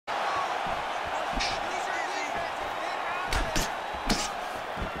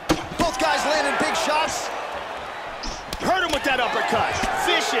uppercut.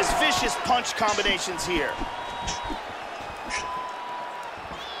 Vicious, vicious punch combinations here.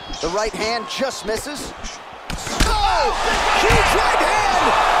 The right hand just misses. Oh! Huge right hand!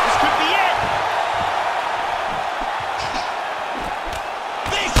 This could be it.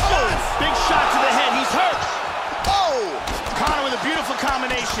 Big shot! Big shot to the head. He's hurt. Oh! Conor with a beautiful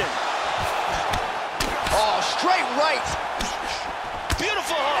combination. Oh, straight right.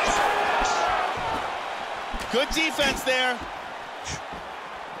 Beautiful hook. Good defense there.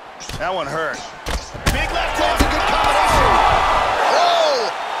 That one hurt. Big left hook. That's a good combination.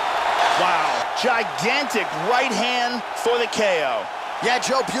 Oh! Wow. Gigantic right hand for the KO. Yeah,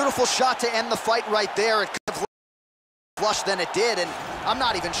 Joe, beautiful shot to end the fight right there. It could have flushed than it did, and I'm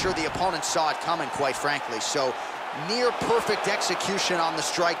not even sure the opponent saw it coming, quite frankly. So, near perfect execution on the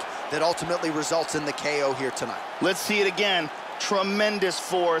strike that ultimately results in the KO here tonight. Let's see it again. Tremendous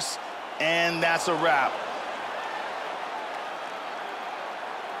force, and that's a wrap.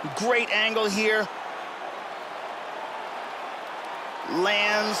 Great angle here.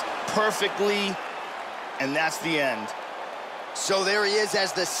 Lands perfectly, and that's the end. So there he is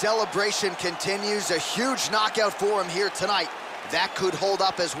as the celebration continues. A huge knockout for him here tonight. That could hold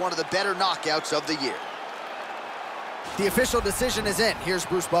up as one of the better knockouts of the year. The official decision is in. Here's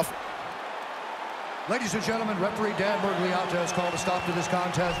Bruce Buffer. Ladies and gentlemen, referee Dan Bergliata has called a stop to this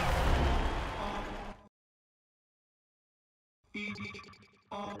contest